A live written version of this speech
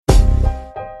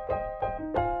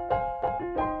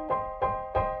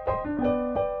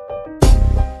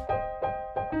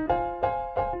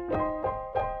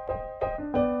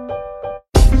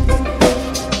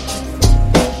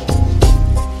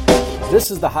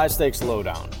This is the High Stakes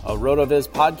Lowdown, a RotoViz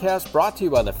podcast brought to you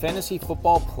by the Fantasy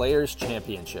Football Players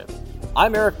Championship.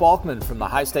 I'm Eric Balkman from the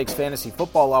High Stakes Fantasy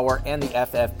Football Hour and the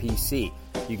FFPC.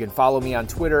 You can follow me on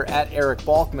Twitter at Eric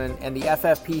Balkman and the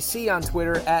FFPC on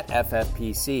Twitter at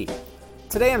FFPC.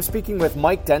 Today I'm speaking with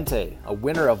Mike Dente, a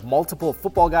winner of multiple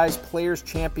Football Guys Players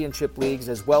Championship leagues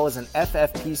as well as an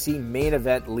FFPC main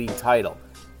event league title.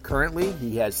 Currently,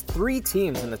 he has 3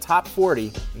 teams in the top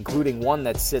 40, including one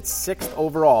that sits 6th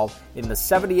overall in the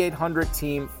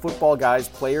 7,800-team Football Guys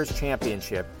Players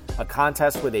Championship, a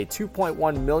contest with a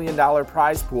 $2.1 million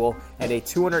prize pool and a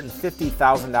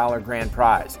 $250,000 grand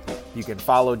prize. You can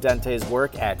follow Dente's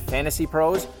work at Fantasy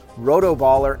Pros,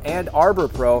 Rotoballer, and Arbor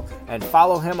Pro, and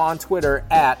follow him on Twitter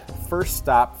at First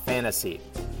Stop Fantasy.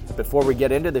 Before we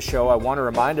get into the show, I want to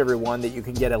remind everyone that you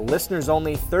can get a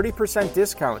listeners-only 30%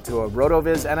 discount to a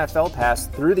RotoViz NFL Pass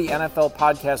through the NFL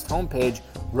Podcast homepage,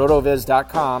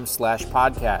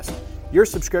 rotoviz.com/podcast. Your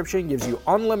subscription gives you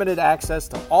unlimited access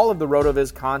to all of the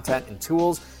RotoViz content and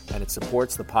tools, and it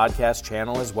supports the podcast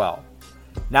channel as well.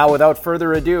 Now, without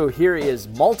further ado, here is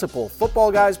multiple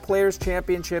Football Guys Players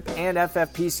Championship and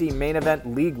FFPC main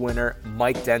event league winner,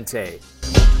 Mike Dente.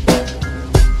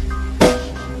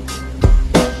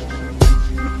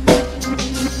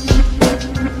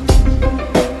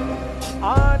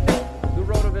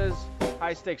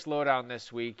 High Stakes Lowdown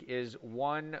this week is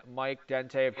one Mike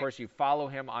Dente. Of course, you follow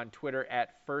him on Twitter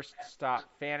at First Stop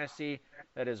Fantasy.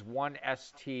 That is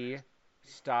 1ST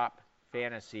Stop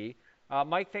Fantasy.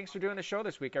 Mike, thanks for doing the show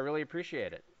this week. I really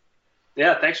appreciate it.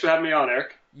 Yeah, thanks for having me on,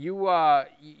 Eric.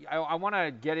 I want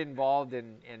to get involved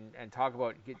and talk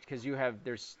about, because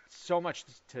there's so much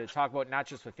to talk about, not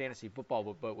just with fantasy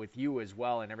football, but with you as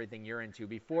well and everything you're into.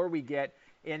 Before we get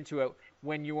into it,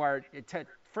 when you are,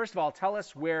 first of all, tell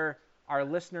us where our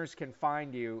listeners can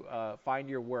find you, find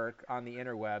your work on the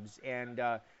interwebs, and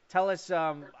tell us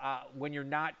when you're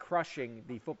not crushing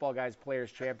the Football Guys Players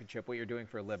Championship, what you're doing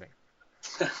for a living.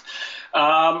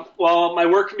 Well, my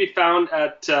work can be found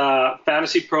at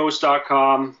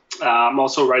fantasypros.com. I'm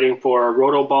also writing for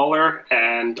Rotoballer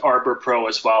and Arbor Pro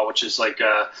as well, which is like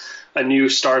a new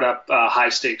startup high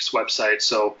stakes website.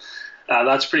 So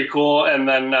that's pretty cool. And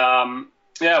then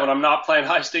when I'm not playing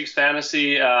high stakes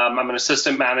fantasy, I'm an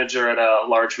assistant manager at a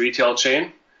large retail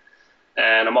chain,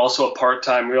 and I'm also a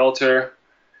part-time realtor.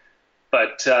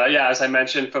 But as I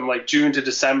mentioned, from like June to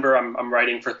December, I'm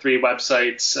writing for 3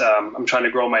 websites. I'm trying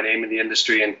to grow my name in the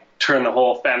industry and turn the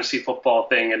whole fantasy football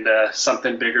thing into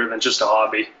something bigger than just a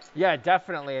hobby. Yeah,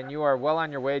 definitely, and you are well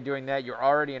on your way doing that. You're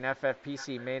already an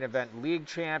FFPC main event league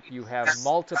champ. You have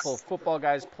multiple Football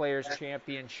Guys Players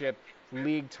Championship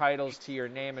league titles to your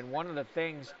name, and one of the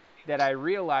things that I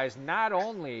realized, not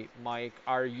only, Mike,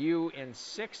 are you in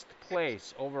 6th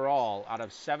place overall out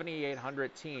of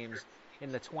 7,800 teams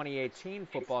in the 2018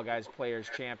 Football Guys Players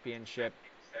Championship,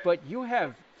 but you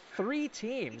have 3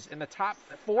 teams in the top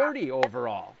 40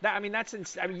 overall.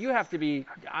 You have to be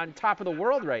on top of the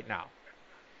world right now.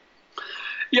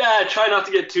 Yeah, I try not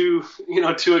to get too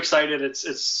excited.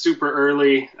 It's super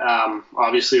early.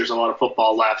 Obviously, there's a lot of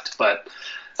football left, but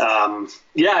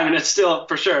it's still,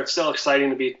 for sure, it's still exciting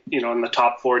to be, in the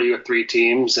top 40 with 3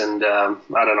 teams. And I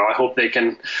don't know, I hope they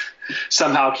can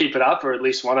somehow keep it up, or at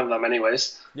least one of them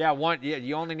anyways. Yeah,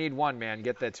 you only need one, man.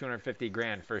 Get that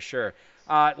 $250,000 for sure.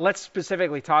 Let's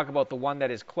specifically talk about the one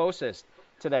that is closest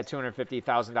to that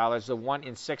 $250,000, the one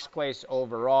in 6th place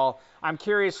overall. I'm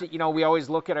curious, we always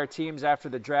look at our teams after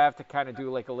the draft to kind of do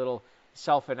like a little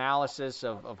self-analysis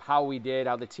of how we did,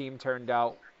 how the team turned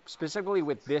out. Specifically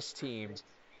with this team,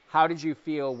 how did you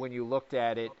feel when you looked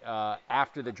at it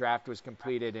after the draft was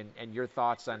completed, and your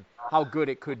thoughts on how good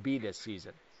it could be this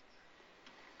season?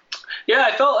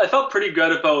 Yeah, I felt pretty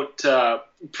good about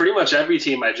pretty much every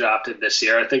team I drafted this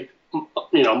year. I think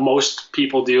most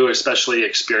people do, especially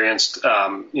experienced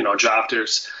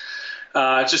drafters.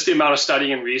 Just the amount of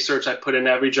study and research I put in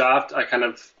every draft, I kind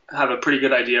of have a pretty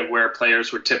good idea of where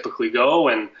players would typically go,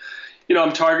 and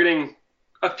I'm targeting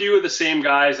a few of the same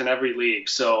guys in every league.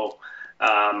 So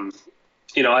I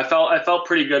felt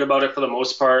pretty good about it for the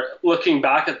most part. Looking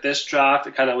back at this draft,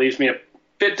 it kind of leaves me a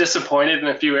bit disappointed in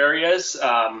a few areas.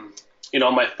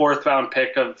 My 4th round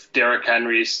pick of Derrick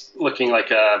Henry's looking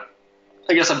like a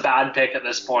bad pick at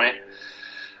this point,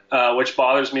 which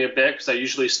bothers me a bit because I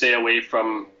usually stay away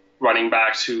from running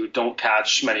backs who don't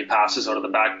catch many passes out of the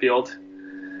backfield.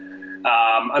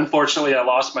 Unfortunately, I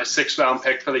lost my 6th round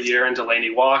pick for the year in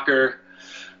Delanie Walker.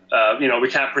 We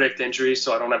can't predict injuries,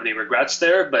 so I don't have any regrets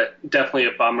there, but definitely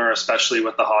a bummer, especially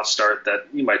with the hot start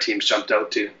that my team's jumped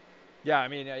out to. Yeah, I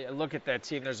mean, look at that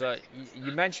team.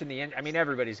 You mentioned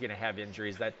everybody's going to have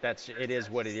injuries. It is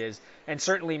what it is. And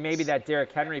certainly maybe that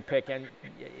Derrick Henry pick, and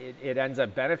it ends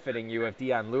up benefiting you if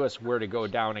Dion Lewis were to go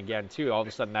down again too. All of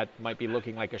a sudden that might be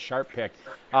looking like a sharp pick.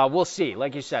 We'll see.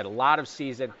 Like you said, a lot of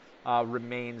season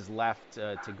remains left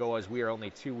to go as we are only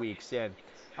 2 weeks in.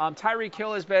 Tyreek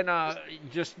Hill has been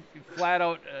just flat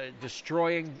out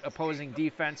destroying opposing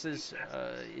defenses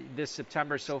this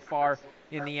September so far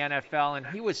in the NFL, and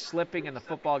he was slipping in the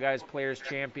Football Guys Players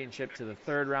Championship to the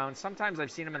third round. Sometimes I've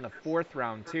seen him in the fourth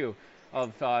round too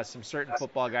of some certain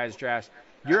Football Guys drafts.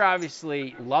 You're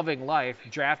obviously loving life,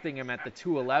 drafting him at the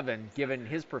 211, given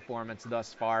his performance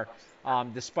thus far,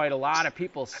 despite a lot of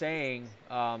people saying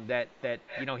that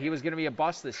he was going to be a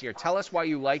bust this year. Tell us why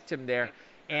you liked him there,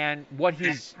 and what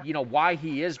why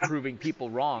he is proving people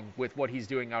wrong with what he's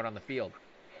doing out on the field.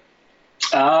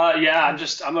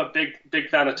 I'm a big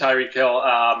fan of Tyreek Hill.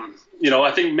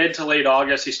 I think mid to late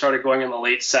August he started going in the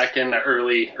late second,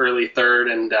 early third,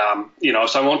 and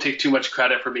so I won't take too much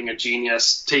credit for being a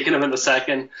genius taking him in the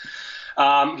second.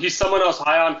 He's someone else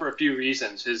high on for a few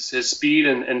reasons. His speed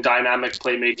and dynamic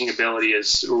playmaking ability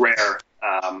is rare.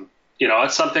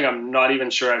 It's something I'm not even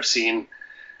sure I've seen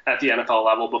at the NFL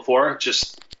level before.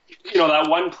 Just that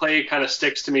one play kind of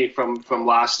sticks to me from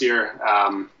last year.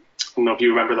 I don't know if you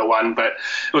remember the one, but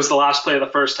it was the last play of the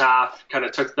first half, kind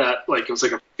of took that, it was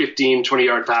like a 15,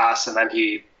 20-yard pass, and then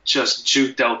he just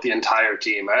juked out the entire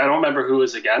team. I don't remember who it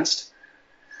was against,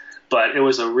 but it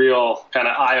was a real kind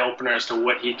of eye-opener as to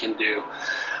what he can do.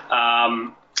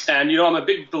 And I'm a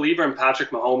big believer in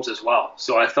Patrick Mahomes as well.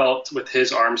 So I felt with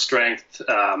his arm strength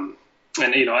and,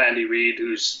 Andy Reid,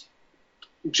 who's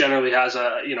generally has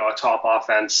a top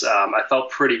offense, I felt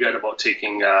pretty good about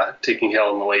taking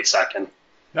Hill in the late second.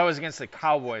 That was against the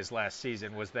Cowboys last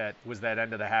season, was that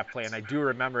end of the half play, and I do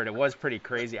remember it. It was pretty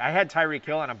crazy. I had Tyreek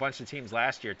Hill on a bunch of teams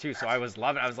last year, too, so I was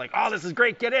loving it. I was like, oh, this is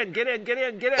great. Get in. And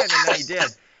then he did.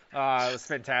 It was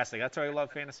fantastic. That's why I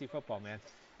love fantasy football, man.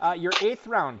 Your 8th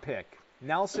round pick,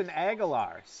 Nelson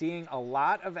Aguilar, seeing a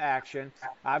lot of action,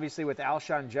 obviously with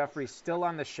Alshon Jeffrey still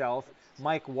on the shelf.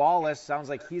 Mike Wallace sounds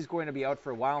like he's going to be out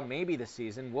for a while, maybe the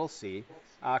season. We'll see.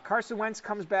 Carson Wentz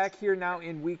comes back here now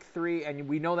in week 3, and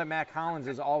we know that Mac Hollins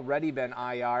has already been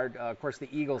IR'd. Of course, the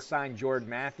Eagles signed Jordan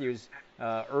Matthews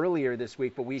earlier this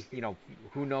week, but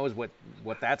who knows what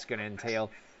that's going to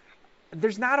entail.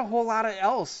 There's not a whole lot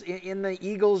else in the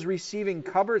Eagles receiving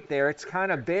cupboard there. It's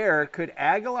kind of bare. Could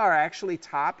Aguilar actually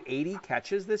top 80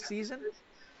 catches this season?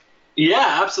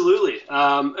 Yeah, absolutely.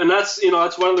 And that's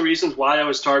one of the reasons why I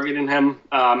was targeting him,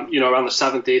 around the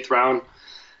 7th, 8th round.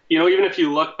 Even if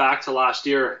you look back to last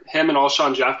year, him and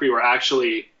Alshon Jeffrey were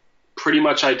actually pretty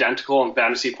much identical in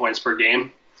fantasy points per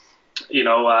game.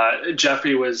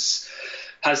 Jeffrey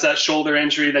has that shoulder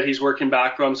injury that he's working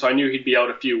back from, so I knew he'd be out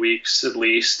a few weeks at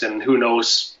least, and who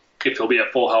knows if he'll be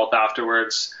at full health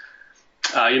afterwards.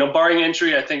 Barring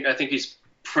injury, I think he's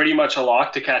pretty much a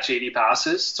lock to catch 80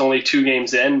 passes. It's only 2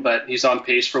 games in, but he's on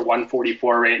pace for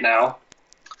 144 right now.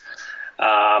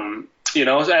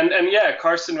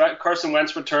 Carson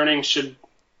Wentz returning should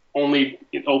only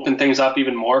open things up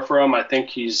even more for him. I think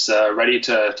he's ready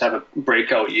to have a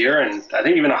breakout year, and I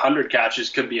think even 100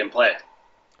 catches could be in play.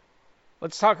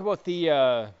 Let's talk about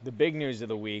the big news of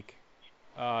the week.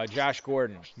 Josh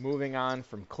Gordon moving on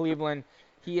from Cleveland.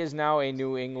 He is now a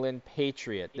New England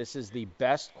Patriot. This is the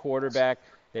best quarterback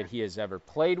that he has ever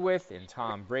played with in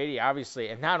Tom Brady, obviously.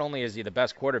 And not only is he the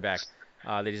best quarterback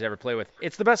that he's ever played with,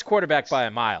 it's the best quarterback by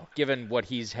a mile, given what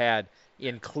he's had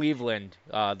in Cleveland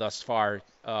thus far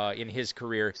in his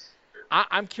career.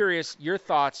 I'm curious, your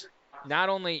thoughts, not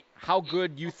only how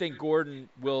good you think Gordon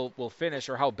will finish,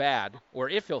 or how bad, or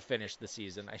if he'll finish the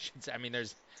season, I should say. I mean,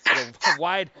 there's a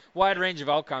wide range of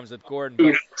outcomes with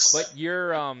Gordon, but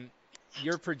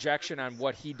your projection on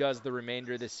what he does the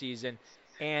remainder of the season.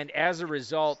 And as a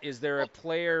result, is there a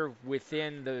player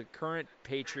within the current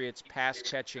Patriots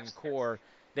pass-catching core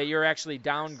that you're actually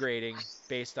downgrading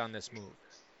based on this move?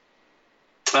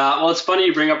 Well, it's funny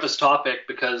you bring up this topic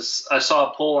because I saw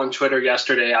a poll on Twitter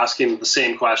yesterday asking the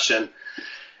same question.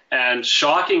 And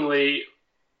shockingly,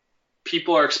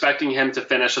 people are expecting him to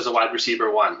finish as a wide receiver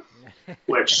 1,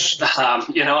 which,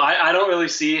 I don't really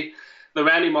see. The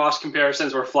Randy Moss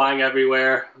comparisons were flying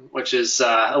everywhere, which is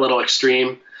a little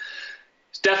extreme.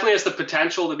 Definitely has the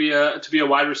potential to be a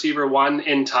wide receiver 1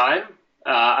 in time.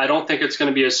 I don't think it's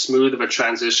going to be as smooth of a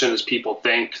transition as people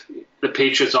think. The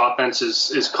Patriots offense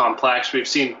is complex. We've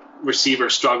seen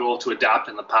receivers struggle to adapt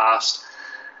in the past,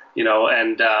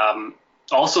 and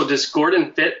also does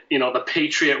Gordon fit, the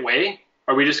Patriot way?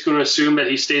 Are we just going to assume that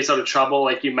he stays out of trouble,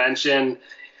 like you mentioned?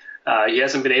 He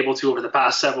hasn't been able to over the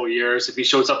past several years. If he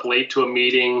shows up late to a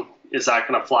meeting, is that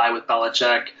going to fly with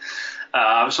Belichick?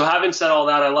 So having said all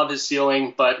that, I love his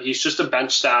ceiling, but he's just a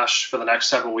bench stash for the next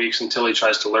several weeks until he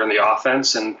tries to learn the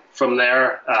offense. And from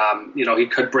there, he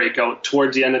could break out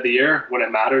towards the end of the year when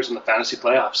it matters in the fantasy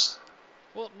playoffs.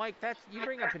 Well, Mike, you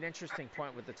bring up an interesting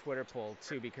point with the Twitter poll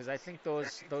too, because I think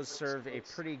those serve a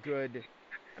pretty good.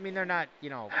 I mean, they're not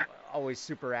always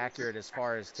super accurate as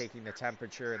far as taking the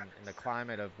temperature and the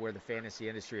climate of where the fantasy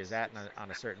industry is at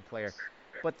on a certain player.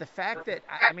 But the fact that,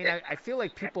 I feel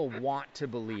like people want to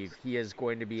believe he is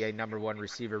going to be a number one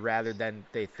receiver rather than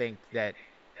they think that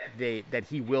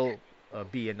he will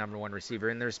be a number one receiver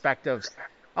in the respect of,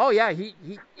 oh yeah, he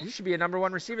should be a number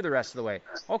one receiver the rest of the way.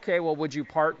 Okay, well, would you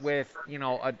part with,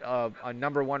 a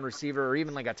number one receiver or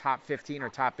even like a top 15 or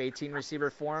top 18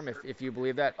 receiver for him if you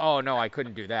believe that? Oh no, I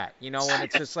couldn't do that. And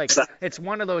it's just like, it's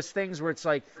one of those things where it's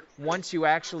like, once you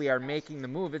actually are making the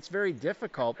move, it's very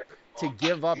difficult to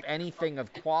give up anything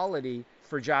of quality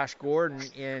for Josh Gordon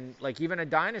in like even a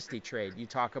dynasty trade. You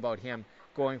talk about him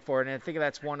going forward, and I think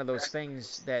that's one of those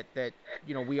things that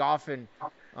we often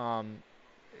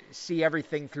see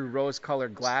everything through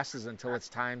rose-colored glasses until it's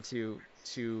time to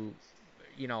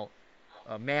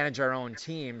manage our own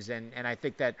teams, and I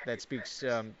think that speaks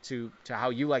to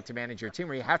how you like to manage your team,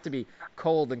 where you have to be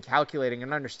cold and calculating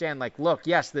and understand, like, look,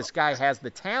 yes, this guy has the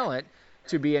talent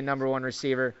to be a number one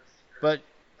receiver, but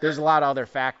there's a lot of other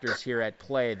factors here at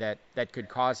play that could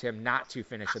cause him not to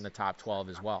finish in the top 12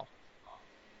 as well.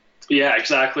 Yeah,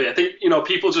 exactly. I think,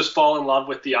 people just fall in love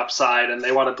with the upside and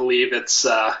they want to believe it's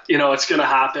going to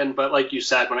happen. But like you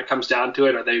said, when it comes down to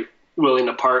it, are they willing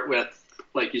to part with,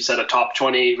 like you said, a top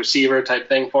 20 receiver type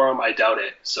thing for him? I doubt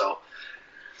it. So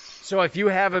if you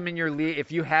have him in your league,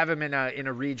 if you have him in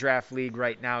a redraft league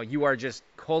right now, you are just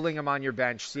holding him on your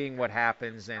bench, seeing what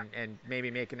happens, and maybe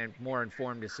making a more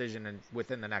informed decision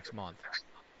within the next month.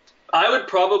 I would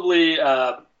probably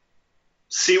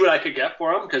see what I could get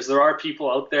for him, because there are people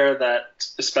out there that,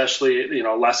 especially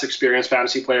less experienced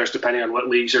fantasy players, depending on what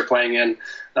leagues you're playing in,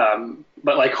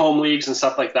 but like home leagues and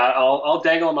stuff like that, I'll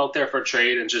dangle him out there for a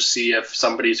trade and just see if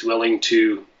somebody's willing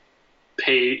to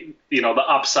pay the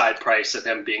upside price of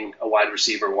him being a wide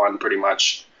receiver one, pretty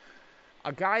much.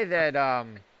 A guy that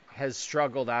has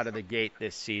struggled out of the gate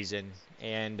this season,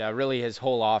 and really his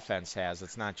whole offense has.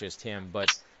 It's not just him, but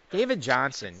David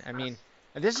Johnson. I mean,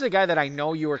 this is a guy that I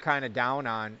know you were kind of down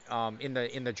on in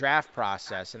the draft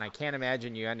process, and I can't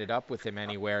imagine you ended up with him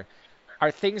anywhere.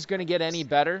 Are things going to get any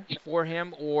better for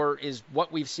him, or is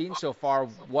what we've seen so far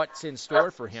what's in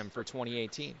store for him for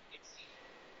 2018?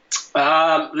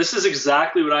 This is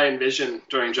exactly what I envisioned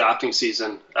during drafting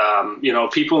season.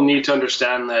 People need to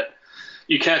understand that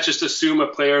you can't just assume a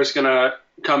player is going to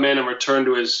come in and return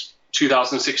to his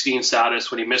 2016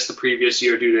 status when he missed the previous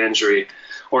year due to injury,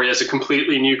 or he has a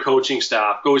completely new coaching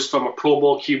staff, goes from a Pro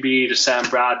Bowl QB to Sam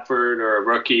Bradford or a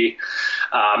rookie,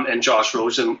 and Josh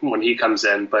Rosen when he comes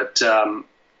in. But,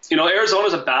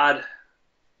 Arizona's a bad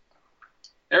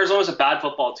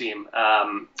football team,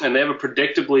 and they have a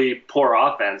predictably poor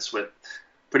offense with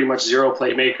pretty much zero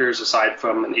playmakers aside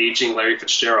from an aging Larry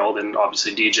Fitzgerald and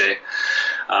obviously DJ.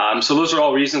 So those are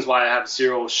all reasons why I have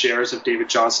 0 shares of David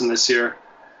Johnson this year.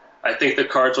 I think the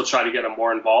Cards will try to get him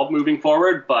more involved moving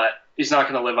forward, but he's not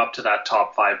going to live up to that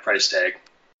top 5 price tag.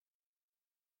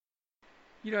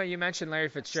 You mentioned Larry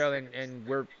Fitzgerald, and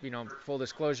we're, full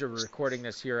disclosure, we're recording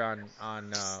this here on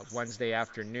Wednesday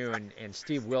afternoon, and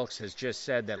Steve Wilkes has just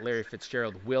said that Larry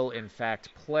Fitzgerald will, in fact,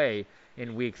 play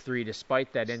in Week 3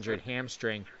 despite that injured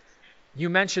hamstring. You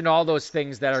mentioned all those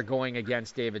things that are going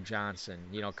against David Johnson,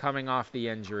 coming off the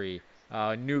injury,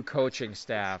 new coaching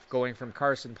staff, going from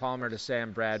Carson Palmer to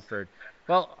Sam Bradford.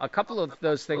 Well, a couple of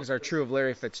those things are true of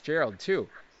Larry Fitzgerald, too.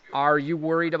 Are you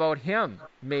worried about him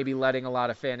maybe letting a lot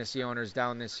of fantasy owners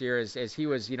down this year as he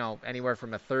was, anywhere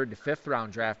from a 3rd to 5th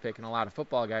round draft pick in a lot of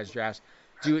football guys' drafts?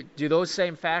 Do those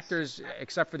same factors,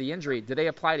 except for the injury, do they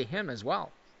apply to him as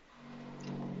well?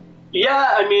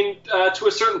 Yeah, to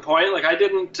a certain point. Like I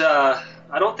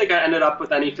don't think I ended up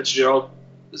with any Fitzgerald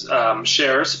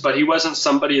shares, but he wasn't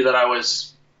somebody that I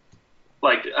was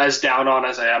like as down on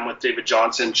as I am with David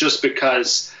Johnson, just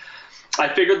because I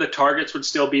figured the targets would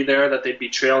still be there, that they'd be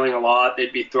trailing a lot,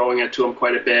 they'd be throwing it to him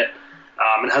quite a bit.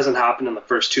 It hasn't happened in the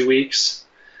first 2 weeks.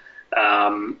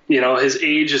 His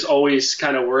age has always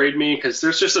kind of worried me, because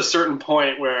there's just a certain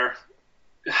point where,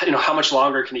 how much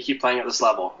longer can he keep playing at this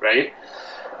level, right?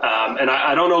 And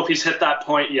I don't know if he's hit that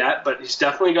point yet, but he's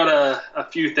definitely got a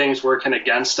few things working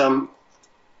against him.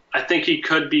 I think he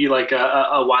could be like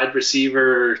a wide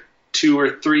receiver 2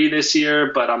 or 3 this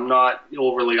year, but I'm not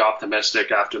overly optimistic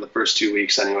after the first 2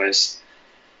 weeks anyways.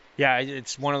 Yeah,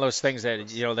 it's one of those things that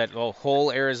that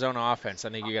whole Arizona offense.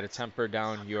 I think you got to temper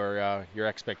down your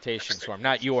expectations for them.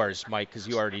 Not yours, Mike, because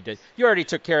you already did. You already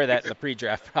took care of that in the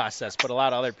pre-draft process. But a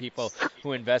lot of other people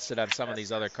who invested on some of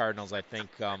these other Cardinals, I think,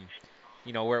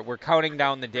 we're counting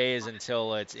down the days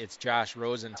until it's Josh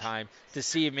Rosen time to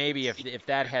see maybe if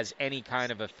that has any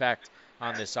kind of effect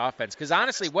on this offense. Because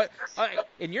honestly, what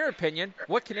in your opinion,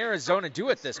 what can Arizona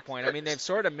do at this point? I mean, they've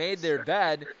sort of made their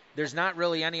bed. There's not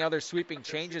really any other sweeping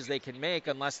changes they can make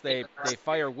unless they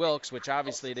fire Wilkes, which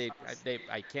obviously they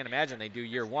I can't imagine they do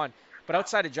year one. But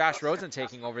outside of Josh Rosen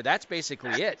taking over, that's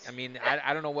basically it. I mean,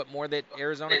 I don't know what more that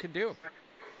Arizona can do.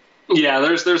 Yeah,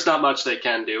 there's not much they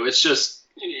can do. It's just,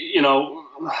 I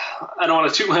don't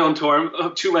want to toot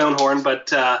my own horn,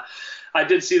 but I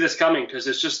did see this coming because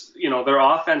it's just, their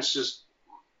offense just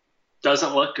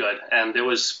doesn't look good, and it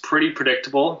was pretty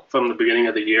predictable from the beginning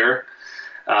of the year.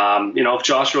 If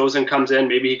Josh Rosen comes in,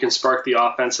 maybe he can spark the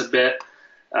offense a bit.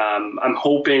 I'm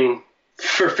hoping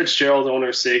for Fitzgerald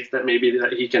owner's sake that maybe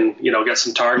that he can, get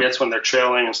some targets when they're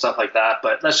trailing and stuff like that.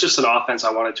 But that's just an offense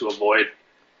I wanted to avoid.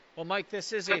 Well, Mike,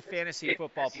 this is a fantasy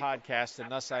football podcast,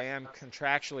 and thus I am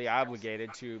contractually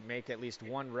obligated to make at least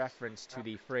one reference to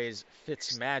the phrase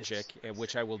Fitzmagic,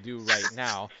 which I will do right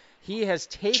now. He has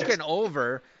taken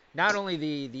over not only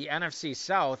the NFC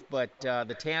South, but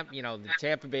the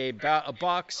Tampa Bay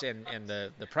Bucks and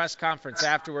the press conference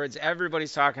afterwards.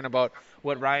 Everybody's talking about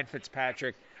what Ryan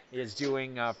Fitzpatrick is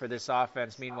doing for this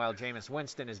offense. Meanwhile, Jameis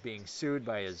Winston is being sued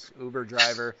by his Uber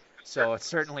driver. So it's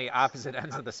certainly opposite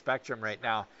ends of the spectrum right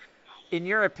now. In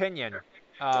your opinion,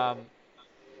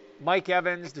 Mike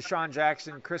Evans, Deshaun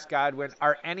Jackson, Chris Godwin,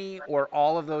 are any or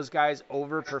all of those guys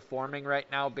overperforming right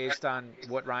now based on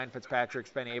what Ryan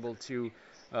Fitzpatrick's been able to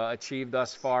achieve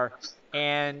thus far?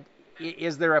 And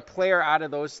is there a player out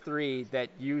of those three that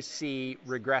you see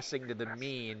regressing to the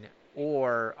mean,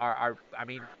 or are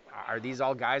these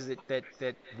all guys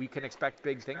that we can expect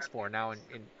big things for now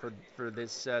for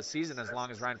this season, as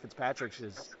long as Ryan Fitzpatrick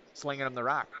is slinging them the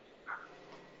rock?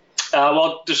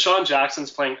 Well, Deshaun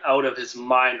Jackson's playing out of his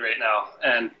mind right now,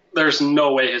 and there's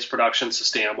no way his production's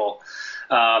sustainable.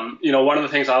 One of the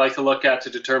things I like to look at to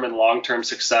determine long-term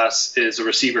success is a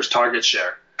receiver's target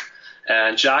share.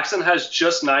 And Jackson has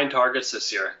just 9 targets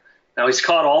this year. Now, he's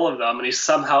caught all of them, and he's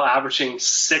somehow averaging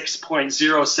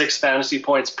 6.06 fantasy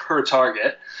points per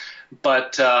target.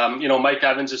 But, Mike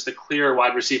Evans is the clear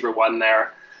wide receiver 1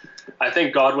 there. I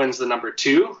think Godwin's the number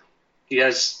 2. He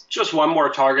has just 1 more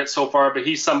target so far, but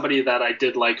he's somebody that I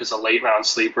did like as a late-round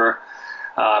sleeper.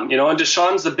 And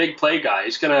Deshaun's the big play guy.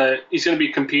 He's gonna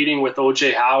be competing with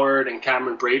O.J. Howard and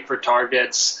Cameron Brate for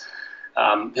targets.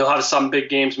 He'll have some big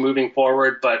games moving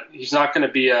forward, but he's not going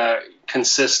to be a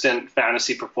consistent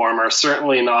fantasy performer.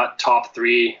 Certainly not top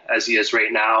 3 as he is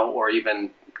right now, or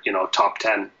even top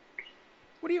 10.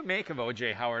 What do you make of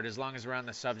O.J. Howard, as long as we're on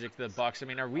the subject of the Bucs? I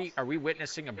mean, are we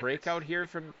witnessing a breakout here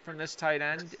from this tight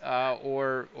end?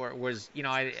 Or was,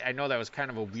 I know that was kind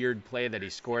of a weird play that he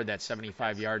scored that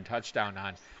 75-yard touchdown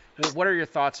on. Well, what are your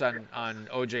thoughts on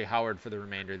O.J. Howard for the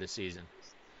remainder of the season?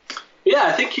 Yeah,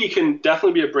 I think he can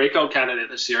definitely be a breakout candidate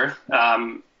this year.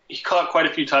 He caught quite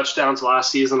a few touchdowns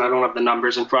last season. I don't have the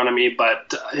numbers in front of me,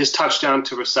 but his touchdown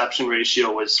to reception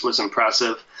ratio was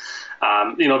impressive.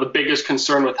 The biggest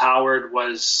concern with Howard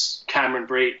was Cameron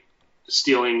Brate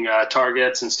stealing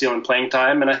targets and stealing playing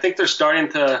time, and I think they're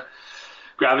starting to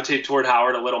gravitate toward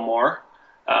Howard a little more.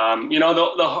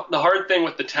 The hard thing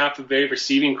with the Tampa Bay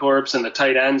receiving corps and the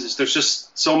tight ends is there's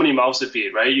just so many mouths to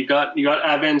feed, right? You got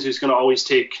Evans, who's going to always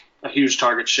take a huge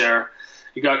target share.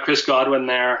 You got Chris Godwin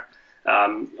there.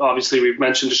 Obviously, we've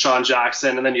mentioned Deshaun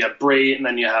Jackson, and then you have Brate, and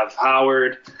then you have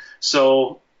Howard.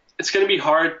 So it's going to be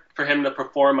hard for him to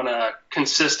perform on a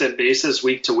consistent basis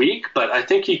week to week, but I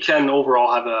think he can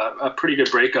overall have a pretty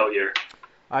good breakout year.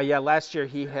 Last year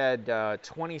he had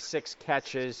 26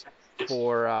 catches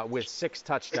with 6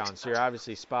 touchdowns. So you're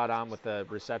obviously spot on with the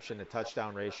reception to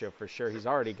touchdown ratio for sure. He's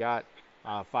already got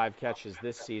 5 catches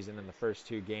this season in the first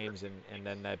 2 games, and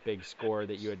then that big score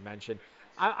that you had mentioned.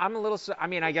 I'm a little.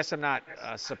 I guess I'm not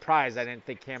surprised. I didn't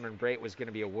think Cameron Brate was going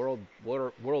to be a world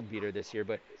beater this year,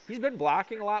 but he's been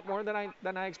blocking a lot more than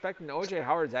I expected. And O.J.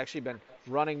 Howard's actually been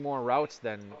running more routes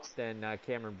than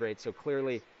Cameron Brate. So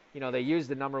clearly, they used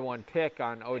the number 1 pick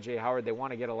on O.J. Howard. They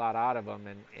want to get a lot out of him,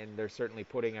 and they're certainly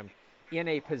putting him in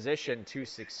a position to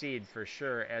succeed for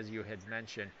sure, as you had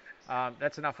mentioned.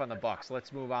 That's enough on the Bucs.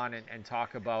 Let's move on and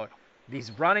talk about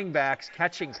these running backs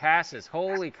catching passes.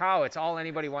 Holy cow, it's all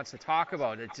anybody wants to talk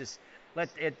about.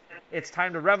 It's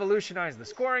time to revolutionize the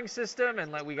scoring system,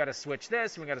 and we got to switch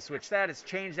this and we got to switch that. It's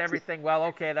changed everything. Well,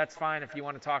 okay, that's fine if you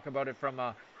want to talk about it from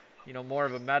a more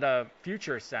of a meta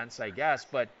future sense, I guess.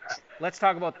 But let's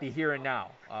talk about the here and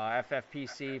now.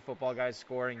 FFPC, Football Guys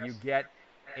scoring. You get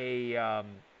a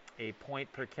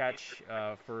point per catch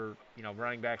for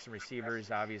running backs and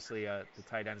receivers. Obviously, the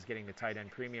tight ends getting the tight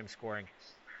end premium scoring.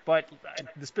 But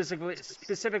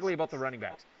specifically about the running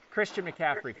backs, Christian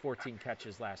McCaffrey, 14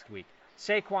 catches last week.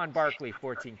 Saquon Barkley,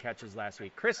 14 catches last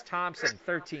week. Chris Thompson,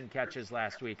 13 catches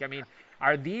last week. I mean,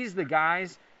 are these the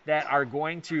guys that are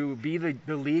going to be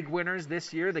the league winners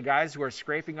this year, the guys who are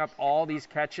scraping up all these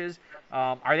catches?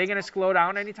 Are they going to slow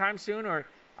down anytime soon? Or,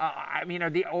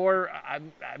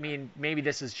 maybe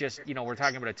this is just, we're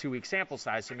talking about a 2-week sample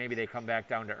size, so maybe they come back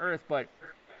down to earth. But,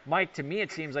 Mike, to me,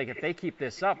 it seems like if they keep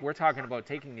this up, we're talking about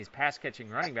taking these pass-catching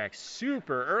running backs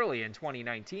super early in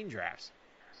 2019 drafts.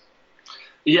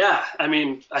 Yeah, I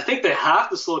mean, I think they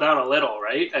have to slow down a little,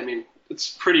 right? I mean,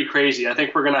 it's pretty crazy. I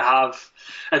think we're going to have,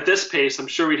 at this pace, I'm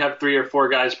sure we'd have 3 or 4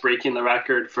 guys breaking the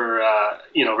record for,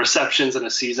 receptions in a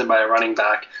season by a running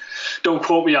back. Don't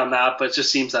quote me on that, but it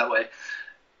just seems that way.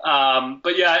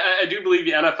 But yeah, I do believe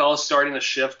the NFL is starting to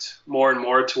shift more and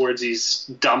more towards these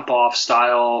dump-off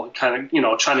style, kind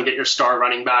of, trying to get your star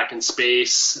running back in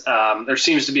space. There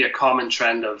seems to be a common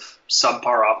trend of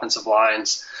subpar offensive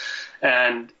lines.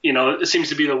 And, it seems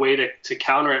to be the way to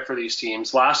counter it for these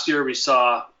teams. Last year, we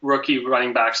saw rookie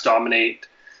running backs dominate.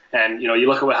 And, you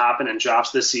look at what happened in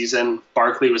drafts this season.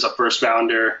 Barkley was a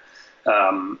first-rounder.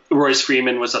 Royce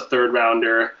Freeman was a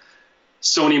third-rounder.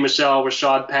 Sony Michel,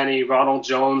 Rashad Penny, Ronald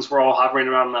Jones were all hovering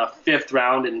around the 5th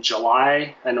round in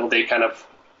July. I know they kind of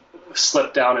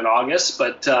slipped down in August.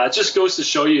 But it just goes to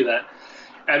show you that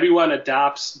everyone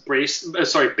adapts based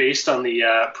on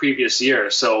the previous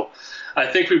year. So I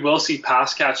think we will see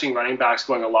pass-catching running backs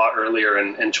going a lot earlier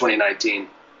in 2019.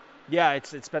 Yeah,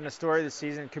 it's been the story of the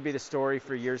season. It could be the story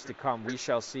for years to come. We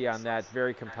shall see on that.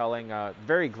 Very compelling.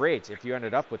 Very great. If you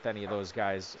ended up with any of those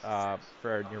guys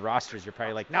for your rosters, you're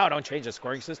probably like, no, don't change the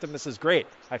scoring system. This is great.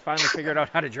 I finally figured out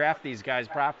how to draft these guys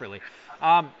properly.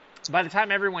 By the time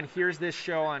everyone hears this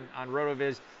show on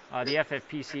RotoViz, the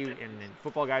FFPC and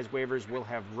Football Guys waivers will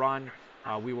have run.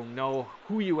 We will know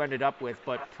who you ended up with.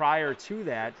 But prior to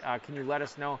that, can you let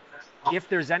us know if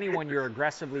there's anyone you're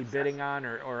aggressively bidding on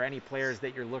or any players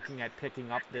that you're looking at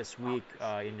picking up this week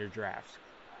in your drafts?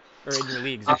 Or in your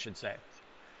leagues, I should say.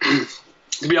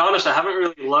 To be honest, I haven't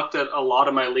really looked at a lot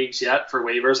of my leagues yet for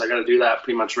waivers. I got to do that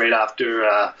pretty much right after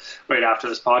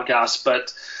this podcast.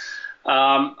 But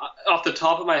off the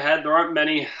top of my head, there aren't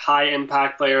many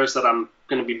high-impact players that I'm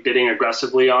going to be bidding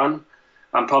aggressively on.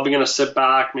 I'm probably going to sit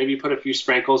back, maybe put a few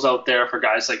sprinkles out there for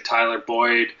guys like Tyler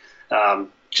Boyd,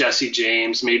 Jesse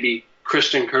James, maybe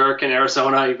Christian Kirk in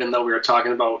Arizona, even though we were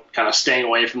talking about kind of staying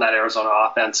away from that Arizona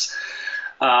offense.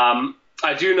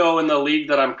 I do know in the league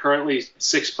that I'm currently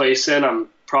 6th place in, I'm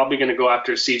probably going to go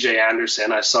after C.J.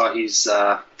 Anderson. I saw he's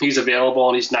available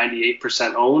and he's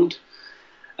 98% owned.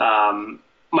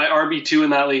 My RB2 in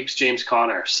that league is James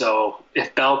Conner. So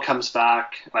if Bell comes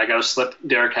back and I got to slip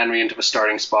Derrick Henry into a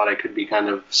starting spot, I could be kind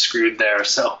of screwed there.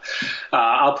 So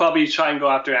I'll probably try and go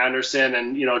after Anderson.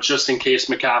 And, just in case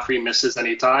McCaffrey misses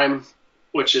any time,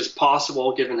 which is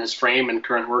possible given his frame and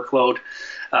current workload,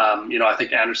 I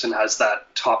think Anderson has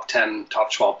that top 10,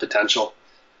 top 12 potential.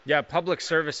 Yeah, public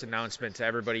service announcement to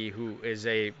everybody who is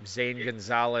a Zane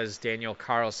Gonzalez, Daniel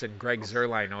Carlson, Greg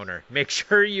Zuerlein owner. Make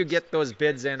sure you get those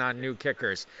bids in on new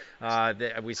kickers.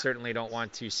 We certainly don't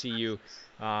want to see you.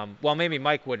 Maybe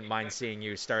Mike wouldn't mind seeing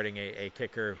you starting a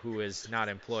kicker who is not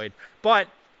employed. But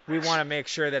we want to make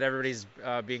sure that everybody's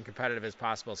being competitive as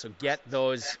possible. So get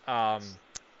those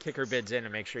kicker bids in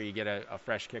and make sure you get a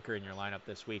fresh kicker in your lineup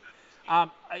this week.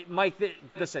 Mike,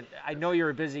 listen, I know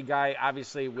you're a busy guy,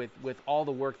 obviously, with all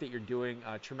the work that you're doing.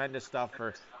 Tremendous stuff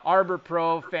for Arbor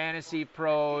Pro, Fantasy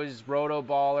Pros, Roto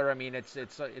Baller. I mean,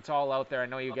 it's all out there. I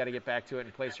know you got to get back to it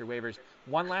and place your waivers.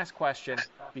 One last question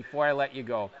before I let you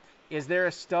go. Is there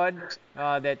a stud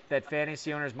that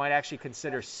fantasy owners might actually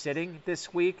consider sitting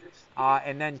this week?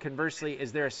 And then conversely,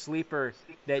 is there a sleeper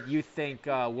that you think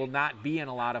will not be in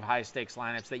a lot of high-stakes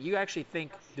lineups that you actually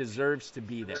think deserves to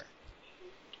be there?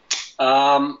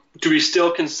 Do we still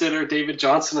consider David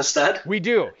Johnson a stud? We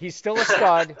do. He's still a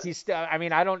stud. He's still. I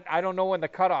mean, I don't know when the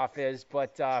cutoff is,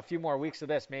 but a few more weeks of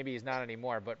this, maybe he's not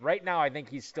anymore. But right now, I think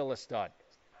he's still a stud.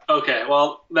 Okay,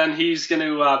 well then he's going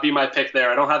to be my pick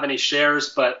there. I don't have any shares,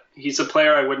 but he's a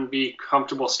player I wouldn't be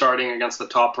comfortable starting against the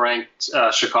top-ranked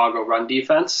Chicago run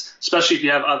defense, especially if you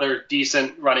have other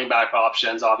decent running back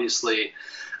options. Obviously,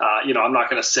 I'm not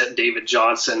going to sit David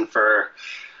Johnson for.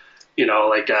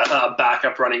 Like a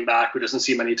backup running back who doesn't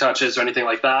see many touches or anything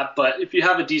like that. But if you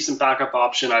have a decent backup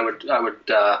option, I would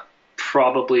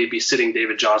probably be sitting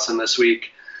David Johnson this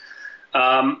week.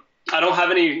 I don't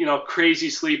have any, crazy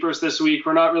sleepers this week.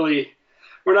 We're not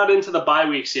into the bye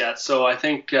weeks yet. So I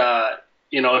think,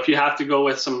 if you have to go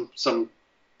with some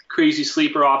crazy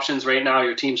sleeper options right now,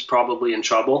 your team's probably in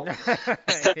trouble.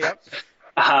 Yep.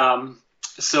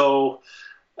 So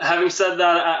having said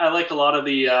that, I like a lot of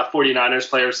the 49ers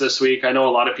players this week. I know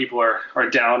a lot of people are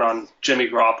down on Jimmy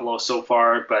Garoppolo so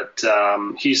far, but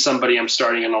he's somebody I'm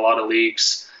starting in a lot of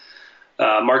leagues.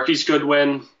 Marquise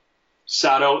Goodwin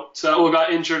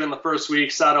got injured in the first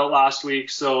week, sat out last week.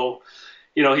 So,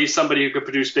 he's somebody who could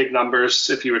produce big numbers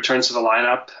if he returns to the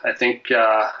lineup. I think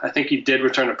he did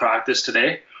return to practice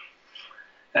today.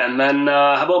 And then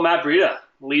how about Matt Breida?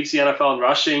 Leads the NFL in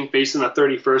rushing, facing the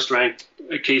 31st ranked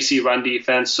KC run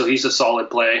defense. So he's a solid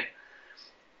play.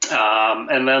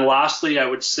 And then lastly, I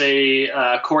would say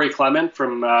Corey Clement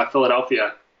from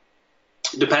Philadelphia.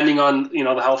 Depending on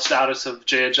the health status of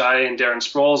Jay Ajayi and Darren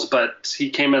Sproles, but he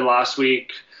came in last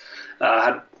week,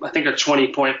 had I think a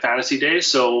 20-point fantasy day,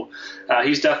 so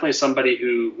he's definitely somebody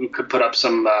who could put up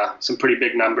some pretty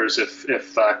big numbers if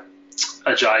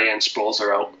Ajayi and Sproles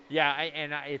are out. Yeah,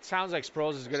 it sounds like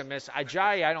Sproles is going to miss.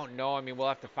 Ajayi, I don't know. I mean, we'll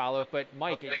have to follow it, but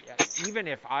Mike, even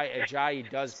if Ajayi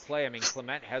does play, I mean,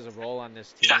 Clement has a role on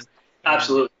this team. Yeah,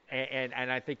 absolutely.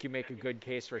 And I think you make a good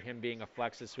case for him being a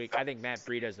flex this week. I think Matt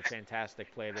Breida is a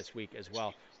fantastic play this week as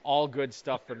well. All good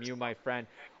stuff from you, my friend.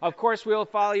 Of course, we'll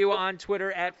follow you on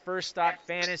Twitter at First Stop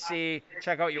Fantasy.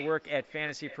 Check out your work at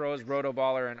Fantasy Pros,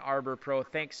 Rotoballer, and Arbor Pro.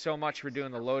 Thanks so much for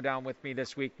doing the lowdown with me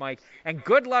this week, Mike. And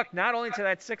good luck not only to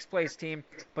that 6th place team,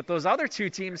 but those other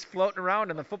 2 teams floating around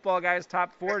in the Football Guys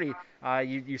Top 40.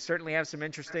 You certainly have some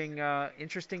interesting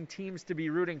teams to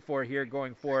be rooting for here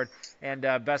going forward. And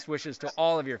best wishes to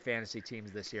all of your fantasy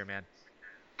teams this year, man.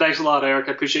 Thanks a lot, Eric.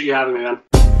 I appreciate you having me, man.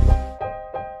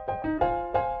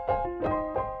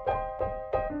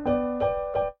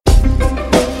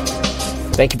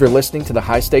 Thank you for listening to the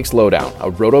High Stakes Lowdown,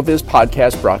 a RotoViz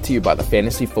podcast brought to you by the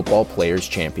Fantasy Football Players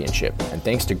Championship. And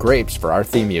thanks to Grapes for our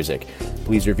theme music.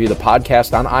 Please review the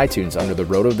podcast on iTunes under the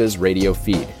RotoViz radio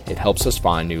feed. It helps us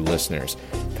find new listeners.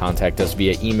 Contact us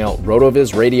via email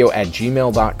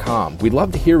rotovizradio@gmail.com. We'd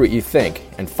love to hear what you think,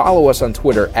 and follow us on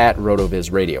Twitter at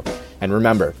RotoVizRadio. And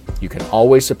remember, you can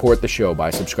always support the show by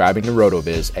subscribing to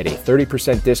RotoViz at a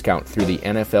 30% discount through the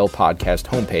NFL podcast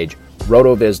homepage,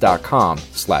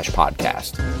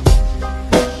 rotoviz.com/podcast.